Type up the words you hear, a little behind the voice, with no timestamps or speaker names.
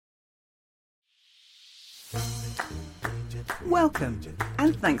Welcome,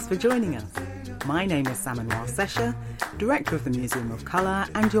 and thanks for joining us. My name is Samanwal Sesha, Director of the Museum of Colour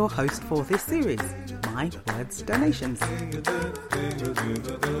and your host for this series, My Words Donations.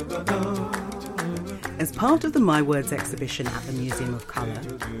 As part of the My Words exhibition at the Museum of Colour,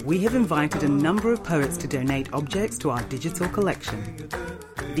 we have invited a number of poets to donate objects to our digital collection.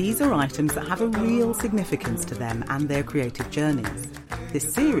 These are items that have a real significance to them and their creative journeys.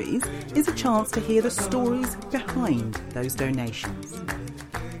 This series is a chance to hear the stories behind those donations.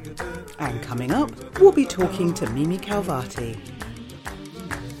 And coming up, we'll be talking to Mimi Khalvati.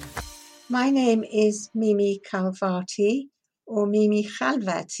 My name is Mimi Khalvati, or Mimi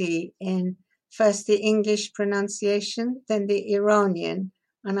Khalvati in first the English pronunciation, then the Iranian,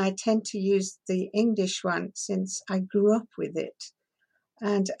 and I tend to use the English one since I grew up with it.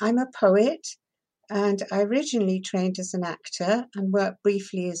 And I'm a poet, and I originally trained as an actor and worked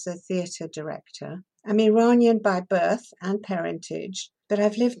briefly as a theatre director. I'm Iranian by birth and parentage, but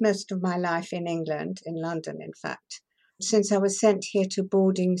I've lived most of my life in England, in London in fact, since I was sent here to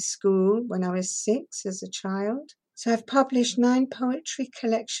boarding school when I was 6 as a child. So I've published 9 poetry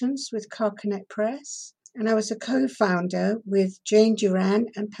collections with Carcanet Press, and I was a co-founder with Jane Duran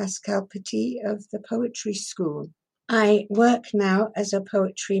and Pascal Petit of the Poetry School. I work now as a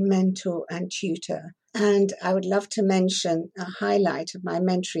poetry mentor and tutor, and I would love to mention a highlight of my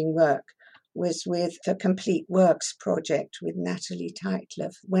mentoring work was with the Complete Works project with Natalie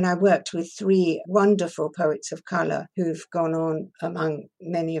Teitler, when I worked with 3 wonderful poets of colour who've gone on, among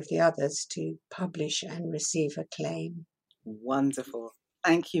many of the others, to publish and receive acclaim. Wonderful.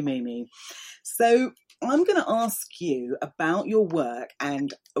 Thank you, Mimi. So I'm going to ask you about your work,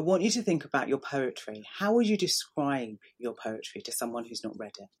 and I want you to think about your poetry. How would you describe your poetry to someone who's not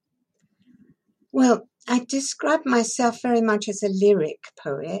read it? Well, I describe myself very much as a lyric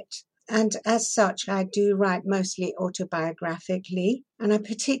poet. And as such, I do write mostly autobiographically, and I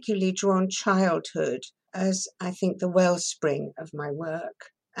particularly draw on childhood as I think the wellspring of my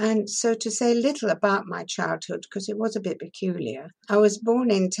work. And so to say little about my childhood, because it was a bit peculiar, I was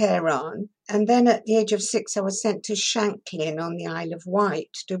born in Tehran, and then at the age of 6, I was sent to Shanklin on the Isle of Wight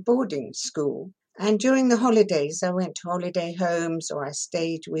to boarding school. And during the holidays, I went to holiday homes or I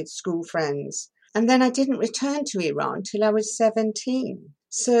stayed with school friends. And then I didn't return to Iran till I was 17.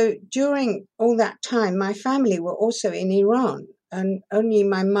 So during all that time, my family were also in Iran, and only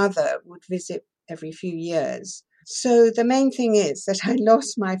my mother would visit every few years. So the main thing is that I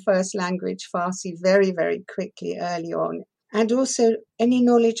lost my first language, Farsi, very, very quickly early on. And also any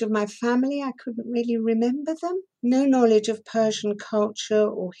knowledge of my family, I couldn't really remember them. No knowledge of Persian culture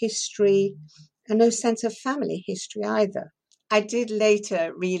or history, and no sense of family history either. I did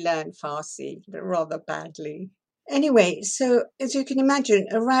later relearn Farsi, but rather badly. Anyway, so as you can imagine,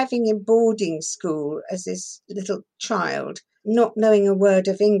 arriving in boarding school as this little child, not knowing a word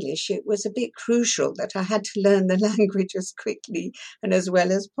of English, it was a bit crucial that I had to learn the language as quickly and as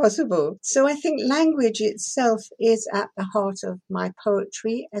well as possible. So I think language itself is at the heart of my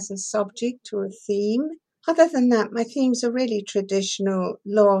poetry as a subject or a theme. Other than that, my themes are really traditional: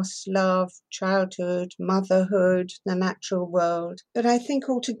 loss, love, childhood, motherhood, the natural world. But I think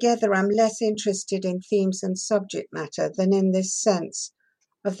altogether I'm less interested in themes and subject matter than in this sense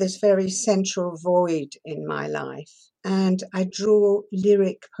of this very central void in my life. And I draw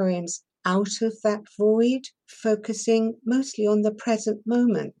lyric poems out of that void, focusing mostly on the present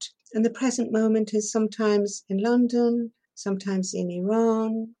moment. And the present moment is sometimes in London, sometimes in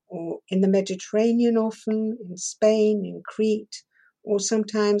Iran, or in the Mediterranean often, in Spain, in Crete, or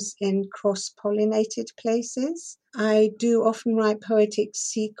sometimes in cross-pollinated places. I do often write poetic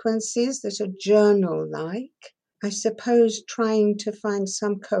sequences that are journal-like, I suppose trying to find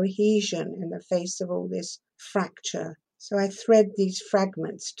some cohesion in the face of all this fracture. So I thread these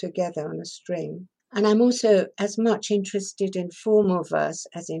fragments together on a string. And I'm also as much interested in formal verse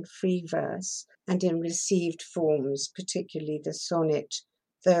as in free verse and in received forms, particularly the sonnet,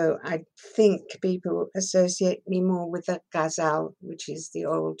 though I think people associate me more with the ghazal, which is the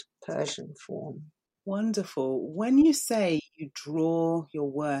old Persian form. Wonderful. When you say you draw your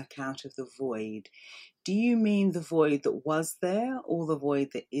work out of the void, do you mean the void that was there or the void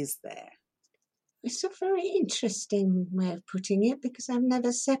that is there? It's a very interesting way of putting it, because I've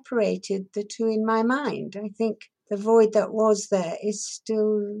never separated the two in my mind. I think the void that was there is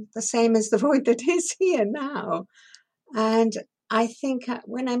still the same as the void that is here now. And I think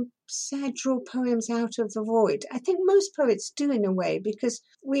when I say I draw poems out of the void, I think most poets do in a way, because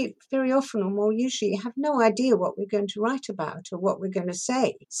we very often, or more usually, have no idea what we're going to write about or what we're going to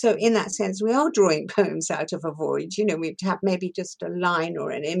say. So in that sense, we are drawing poems out of a void. You know, we have maybe just a line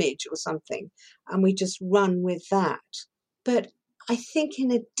or an image or something, and we just run with that. But I think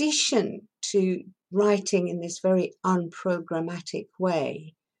in addition to writing in this very unprogrammatic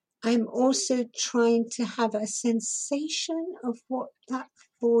way, I'm also trying to have a sensation of what that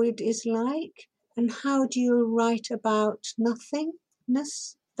void is like. And how do you write about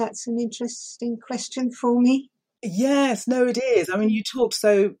nothingness? That's an interesting question for me. Yes, no, it is. I mean, you talked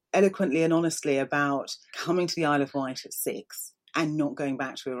so eloquently and honestly about coming to the Isle of Wight at 6 and not going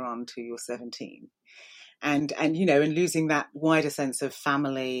back to Iran until you're 17. And you know, and losing that wider sense of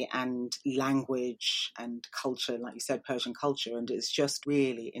family and language and culture, like you said, Persian culture. And it's just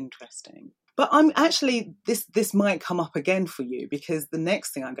really interesting. But I'm actually, this might come up again for you, because the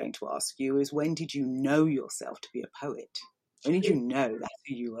next thing I'm going to ask you is, when did you know yourself to be a poet? When did you know that's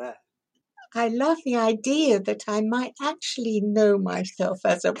who you were? I love the idea that I might actually know myself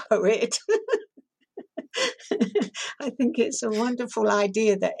as a poet. I think it's a wonderful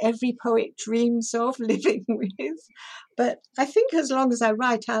idea that every poet dreams of living with. But I think as long as I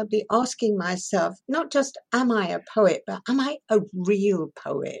write, I'll be asking myself, not just am I a poet, but am I a real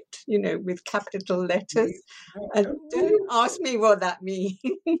poet, you know, with capital letters? And don't ask me what that means.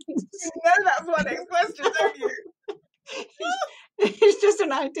 You know that's my next question, don't you? It's just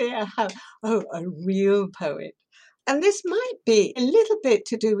an idea how, a real poet. And this might be a little bit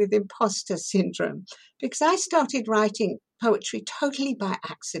to do with imposter syndrome, because I started writing poetry totally by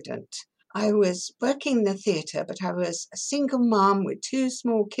accident. I was working in the theatre, but I was a single mom with 2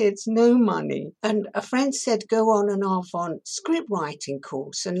 small kids, no money. And a friend said, go on an Avon script writing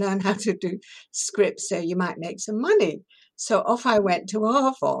course and learn how to do scripts so you might make some money. So off I went to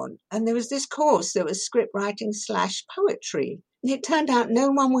Avon, and there was this course that was script writing / poetry. And it turned out no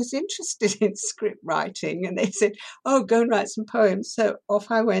one was interested in script writing, and they said, oh, go and write some poems. So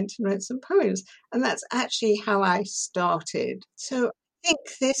off I went and wrote some poems. And that's actually how I started. So I think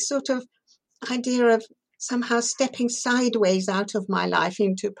this sort of idea of somehow stepping sideways out of my life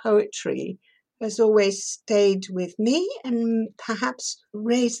into poetry has always stayed with me, and perhaps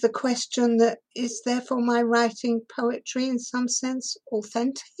raised the question that, is therefore my writing poetry in some sense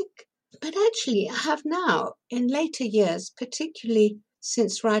authentic? But actually, I have now, in later years, particularly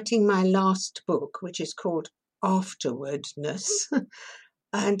since writing my last book, which is called Afterwardness,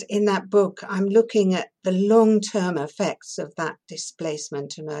 and in that book, I'm looking at the long-term effects of that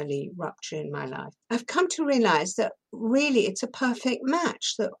displacement and early rupture in my life. I've come to realize that really it's a perfect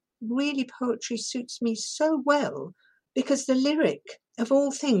match, that really poetry suits me so well, because the lyric, of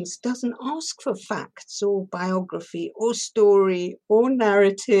all things, doesn't ask for facts or biography or story or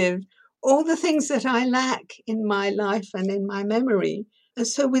narrative, all the things that I lack in my life and in my memory. And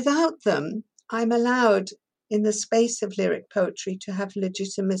so without them, I'm allowed in the space of lyric poetry to have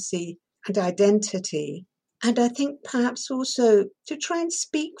legitimacy and identity. And I think perhaps also to try and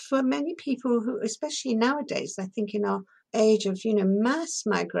speak for many people who, especially nowadays, I think in our age of, mass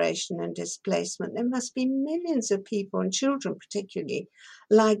migration and displacement, there must be millions of people, and children particularly,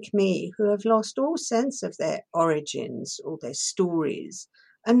 like me, who have lost all sense of their origins or their stories,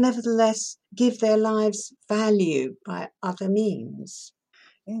 and nevertheless give their lives value by other means.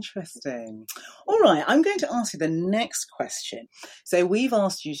 Interesting. All right, I'm going to ask you the next question. So we've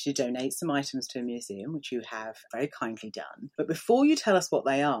asked you to donate some items to a museum, which you have very kindly done. But before you tell us what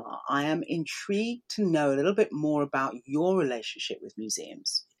they are, I am intrigued to know a little bit more about your relationship with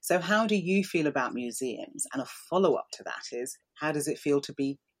museums. So how do you feel about museums? And a follow-up to that is, how does it feel to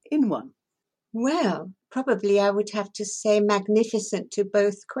be in one? Well, probably I would have to say magnificent to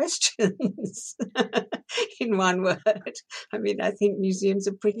both questions in one word. I mean, I think museums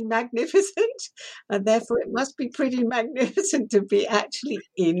are pretty magnificent, and therefore it must be pretty magnificent to be actually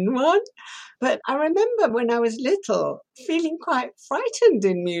in one. But I remember when I was little feeling quite frightened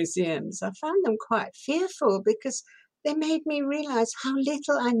in museums. I found them quite fearful because they made me realize how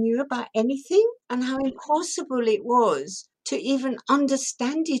little I knew about anything and how impossible it was to even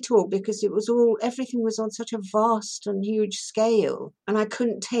understand it all, because everything was on such a vast and huge scale, and I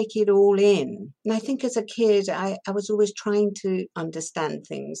couldn't take it all in. And I think as a kid, I was always trying to understand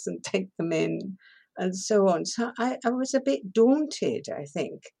things and take them in and so on. So I was a bit daunted, I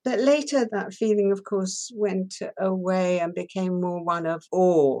think. But later that feeling, of course, went away and became more one of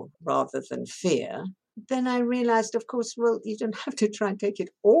awe rather than fear. then I realized, of course, well, you don't have to try and take it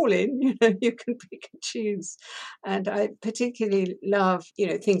all in, you can pick and choose. And I particularly love,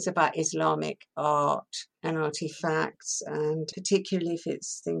 things about Islamic art and artifacts, and particularly if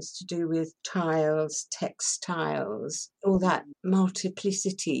it's things to do with tiles, textiles, all that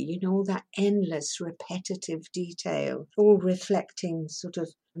multiplicity, all that endless repetitive detail, all reflecting sort of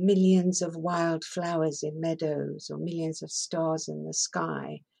millions of wild flowers in meadows or millions of stars in the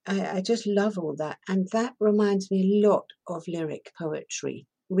sky. I just love all that. And that reminds me a lot of lyric poetry,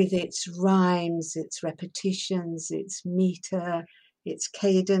 with its rhymes, its repetitions, its meter, its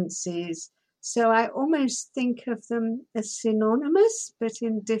cadences. So I almost think of them as synonymous, but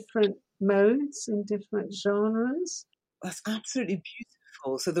in different modes, in different genres. That's absolutely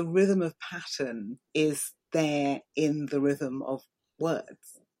beautiful. So the rhythm of pattern is there in the rhythm of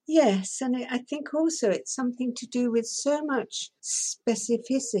words. Yes, and I think also it's something to do with so much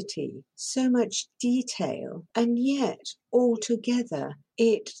specificity, so much detail, and yet altogether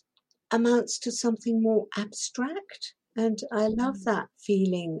it amounts to something more abstract. And I love that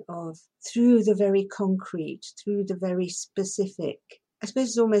feeling of through the very concrete, through the very specific. I suppose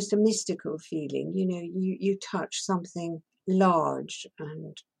it's almost a mystical feeling. You touch something large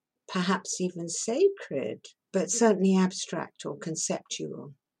and perhaps even sacred, but certainly abstract or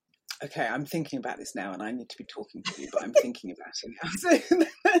conceptual. Okay, I'm thinking about this now, and I need to be talking to you, but I'm thinking about it now. So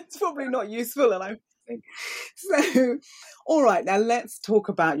that's probably not useful. And so, all right, now let's talk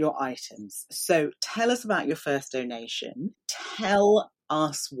about your items. So tell us about your first donation. Tell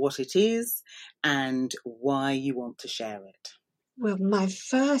us what it is and why you want to share it. Well, my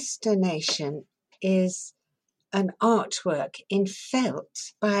first donation is an artwork in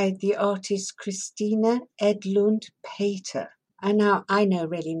felt by the artist Christina Edlund Pater. And now I know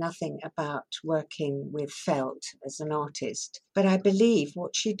really nothing about working with felt as an artist, but I believe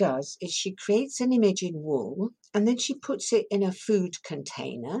what she does is she creates an image in wool and then she puts it in a food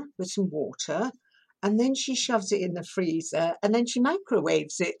container with some water, and then she shoves it in the freezer and then she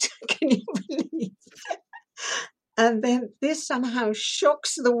microwaves it. Can you believe? And then this somehow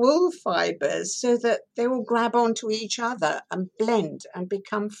shocks the wool fibres so that they will grab onto each other and blend and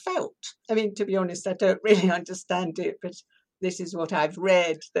become felt. I mean, to be honest, I don't really understand it, but this is what I've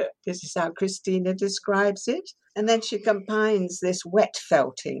read, that this is how Christina describes it. And then she combines this wet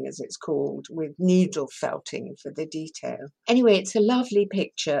felting, as it's called, with needle felting for the detail. Anyway, it's a lovely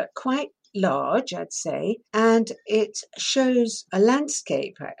picture, quite large, I'd say, and it shows a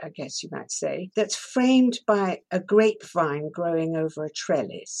landscape, I guess you might say, that's framed by a grapevine growing over a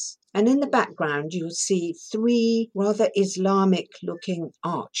trellis. And in the background, you'll see three rather Islamic-looking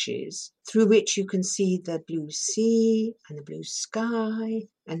arches through which you can see the blue sea and the blue sky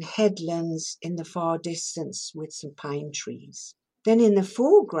and headlands in the far distance with some pine trees. Then in the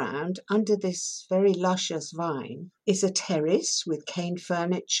foreground, under this very luscious vine, is a terrace with cane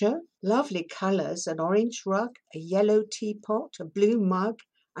furniture, lovely colours, an orange rug, a yellow teapot, a blue mug,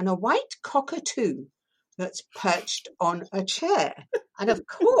 and a white cockatoo that's perched on a chair. And of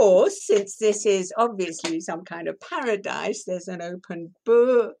course, since this is obviously some kind of paradise, there's an open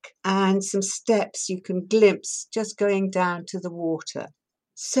book and some steps you can glimpse just going down to the water.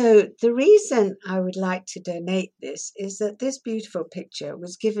 So the reason I would like to donate this is that this beautiful picture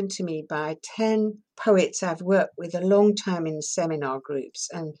was given to me by 10 poets I've worked with a long time in seminar groups,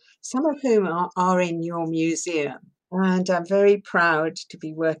 and some of whom are in your museum. And I'm very proud to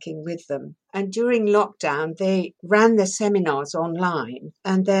be working with them. And during lockdown, they ran the seminars online,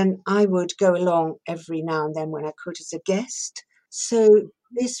 and then I would go along every now and then when I could as a guest. So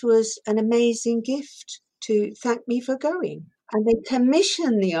this was an amazing gift to thank me for going. And they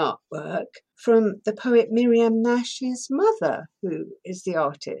commissioned the artwork from the poet Miriam Nash's mother, who is the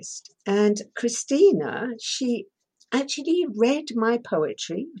artist. And Christina, she actually read my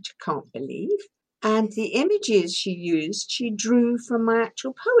poetry, which I can't believe. And the images she used, she drew from my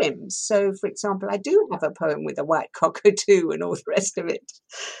actual poems. So, for example, I do have a poem with a white cockatoo and all the rest of it.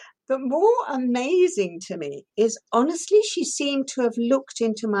 But more amazing to me is, honestly, she seemed to have looked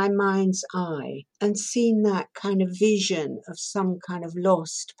into my mind's eye and seen that kind of vision of some kind of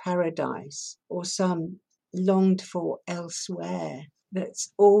lost paradise or some longed for elsewhere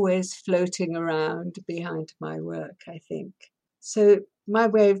that's always floating around behind my work, I think. So my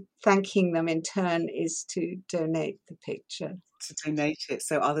way of thanking them in turn is to donate the picture. To donate it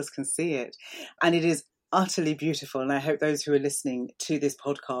so others can see it. And it is utterly beautiful, and I hope those who are listening to this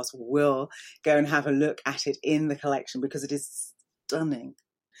podcast will go and have a look at it in the collection because it is stunning.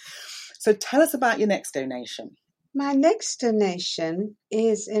 So tell us about your next donation. My next donation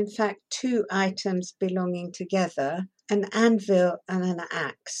is in fact two items belonging together, an anvil and an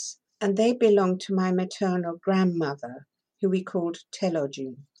axe. and they belong to my maternal grandmother, who we called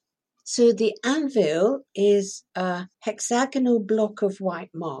Telodju. So the anvil is a hexagonal block of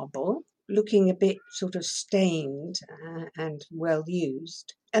white marble, looking a bit sort of stained and well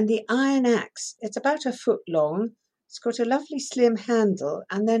used. And the iron axe, it's about a foot long. It's got a lovely slim handle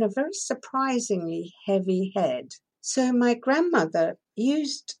and then a very surprisingly heavy head. So my grandmother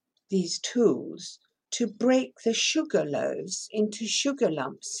used these tools to break the sugar loaves into sugar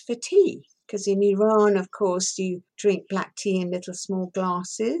lumps for tea. Because in Iran, of course, you drink black tea in little small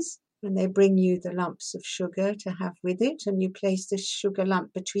glasses, and they bring you the lumps of sugar to have with it, and you place the sugar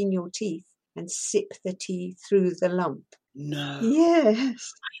lump between your teeth and sip the tea through the lump. No.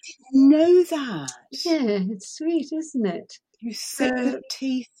 Yes. Know that. Yeah, it's sweet, isn't it? You sip the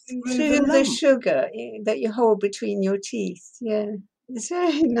teeth through Through the the lump. sugar that you hold between your teeth. Yeah. It's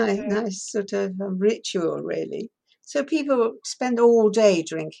very nice sort of ritual, really. So people spend all day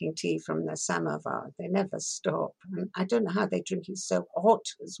drinking tea from the samovar. They never stop. And I don't know how they drink it so hot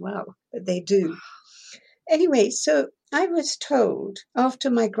as well, but they do. Anyway, so I was told after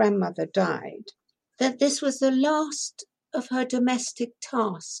my grandmother died that this was the last of her domestic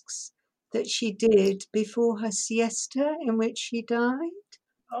tasks that she did before her siesta, in which she died.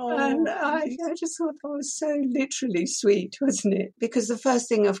 And I just thought that was so literally sweet, wasn't it? Because the first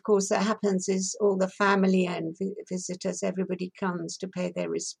thing, of course, that happens is all the family and visitors, everybody comes to pay their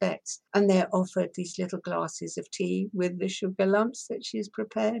respects. And they're offered these little glasses of tea with the sugar lumps that she's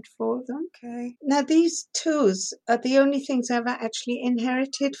prepared for them. Okay. Now, these tools are the only things I've actually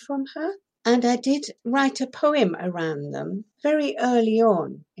inherited from her. And I did write a poem around them very early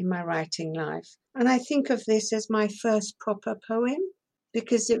on in my writing life. And I think of this as my first proper poem,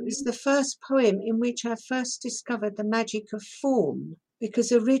 because it was the first poem in which I first discovered the magic of form.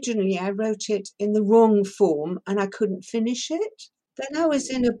 Because originally I wrote it in the wrong form and I couldn't finish it. Then I was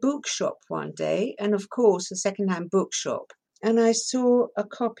in a bookshop one day, and of course a second-hand bookshop, and I saw a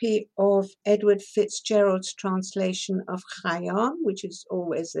copy of Edward Fitzgerald's translation of Khayyam, which is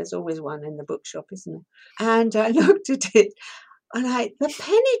there's always one in the bookshop, isn't there? And I looked at it and the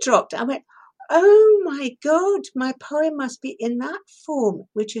penny dropped. I went, oh my God, my poem must be in that form,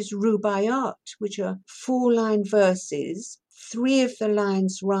 which is rubaiyat, which are 4-line verses, 3 of the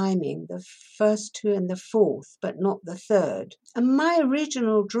lines rhyming, the first 2 and the 4th, but not the 3rd. And my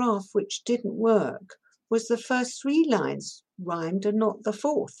original draft, which didn't work, was the first 3 lines rhymed and not the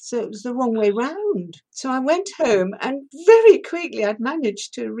 4th. So it was the wrong way round. So I went home and very quickly I'd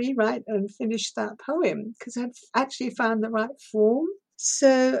managed to rewrite and finish that poem because I'd actually found the right form.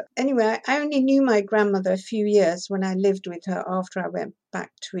 So anyway, I only knew my grandmother a few years when I lived with her after I went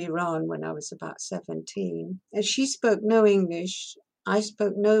back to Iran when I was about 17. And she spoke no English. I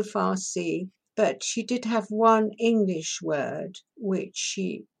spoke no Farsi, but she did have one English word which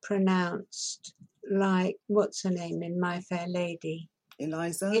she pronounced like, what's her name in My Fair Lady?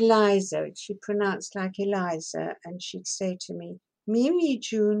 Eliza. She pronounced like Eliza, and she'd say to me, Mimi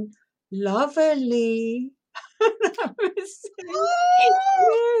June, lovely. Yes,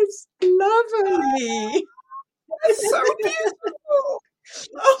 lovely. That's so beautiful.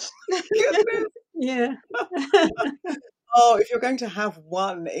 Oh my goodness. Yeah. Oh, if you're going to have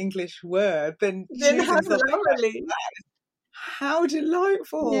one English word, then choosing Have something lovely. like that. How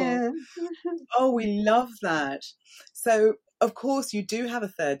delightful. Yeah. Oh, we love that. So, of course, you do have a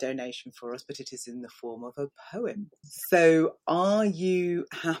third donation for us, but it is in the form of a poem. So are you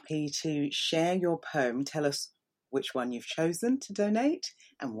happy to share your poem? Tell us which one you've chosen to donate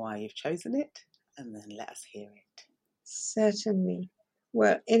and why you've chosen it, and then let us hear it. Certainly.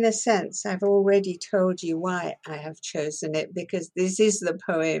 Well, in a sense, I've already told you why I have chosen it, because this is the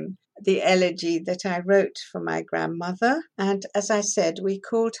poem, the elegy that I wrote for my grandmother. And as I said, we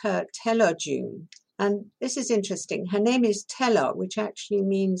called her Telodju. And this is interesting. Her name is Tela, which actually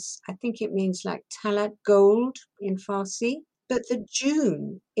means, I think it means like talat, gold in Farsi. But the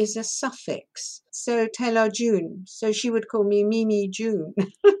June is a suffix. So Telodju. So she would call me Mimi June.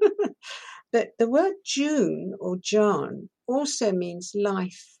 But the word June or Jan also means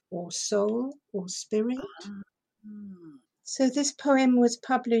life or soul or spirit. So this poem was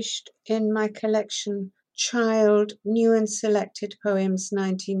published in my collection Child New and Selected Poems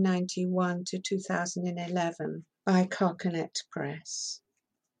 1991 to 2011 by Carcanet Press.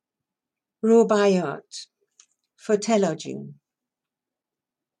 Rubaiyat for Telodju.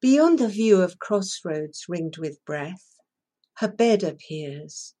 Beyond the view of crossroads ringed with breath, her bed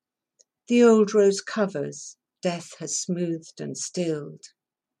appears. The old rose covers death has smoothed and stilled.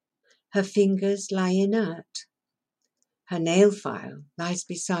 Her fingers lie inert. Her nail file lies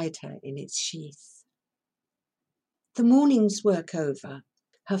beside her in its sheath. The morning's work over,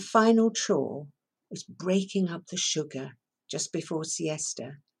 Her final chore was breaking up the sugar just before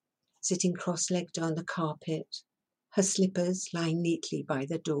siesta, sitting cross-legged on the carpet, her slippers lying neatly by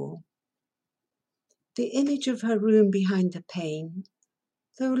the door. The image of her room behind the pane,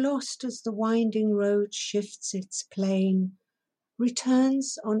 though lost as the winding road shifts its plane,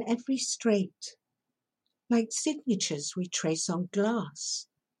 returns on every straight, like signatures we trace on glass,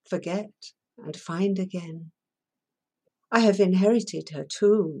 forget and find again. I have inherited her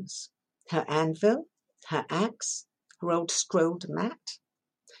tools, her anvil, her axe, her old scrolled mat,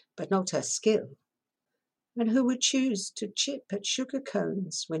 but not her skill. And who would choose to chip at sugar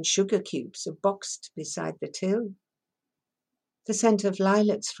cones when sugar cubes are boxed beside the till? The scent of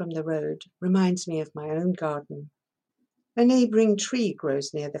lilacs from the road reminds me of my own garden. A neighbouring tree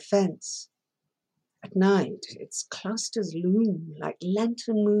grows near the fence. At night, its clusters loom like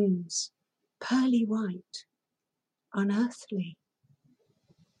lantern moons, pearly white, unearthly.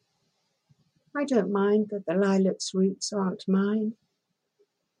 I don't mind that the lilac's roots aren't mine.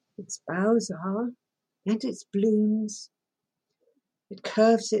 Its boughs are, and its blooms. It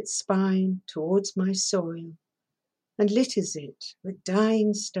curves its spine towards my soil and litters it with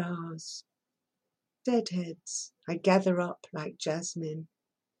dying stars. Deadheads I gather up like jasmine.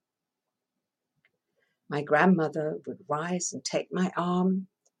 My grandmother would rise and take my arm,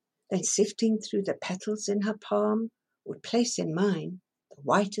 then sifting through the petals in her palm, would place in mine the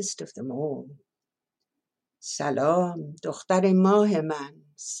whitest of them all. Salam, دختر ماه من,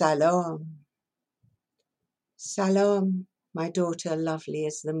 salam. Salam, my daughter lovely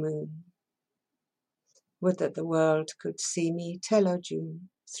as the moon. Would that the world could see me, Telojune,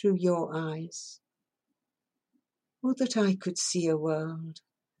 through your eyes. Or that I could see a world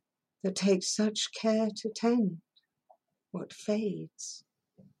that takes such care to tend what fades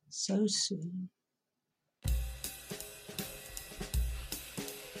so soon.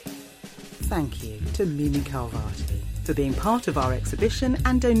 Thank you to Mimi Khalvati for being part of our exhibition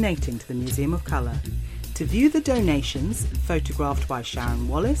and donating to the Museum of Colour. To view the donations, photographed by Sharon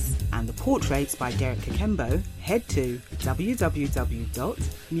Wallace, and the portraits by Derek Kakembo, head to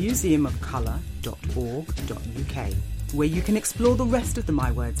www.museumofcolour.org.uk, where you can explore the rest of the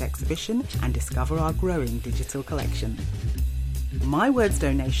My Words exhibition and discover our growing digital collection. My Words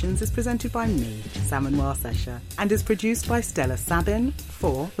Donations is presented by me, Samanoir Sesha, and is produced by Stella Sabin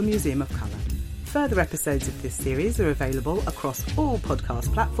for the Museum of Colour. Further episodes of this series are available across all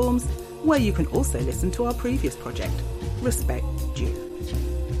podcast platforms, where you can also listen to our previous project, Respect Due.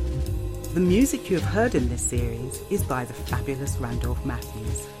 The music you have heard in this series is by the fabulous Randolph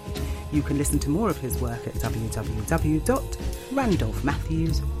Matthews. You can listen to more of his work at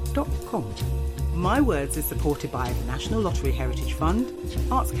www.randolphmatthews.com. My Words is supported by the National Lottery Heritage Fund,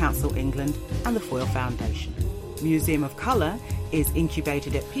 Arts Council England and the Foyle Foundation. Museum of Colour is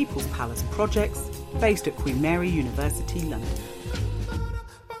incubated at People's Palace Projects, based at Queen Mary University, London.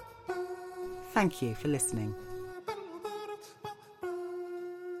 Thank you for listening.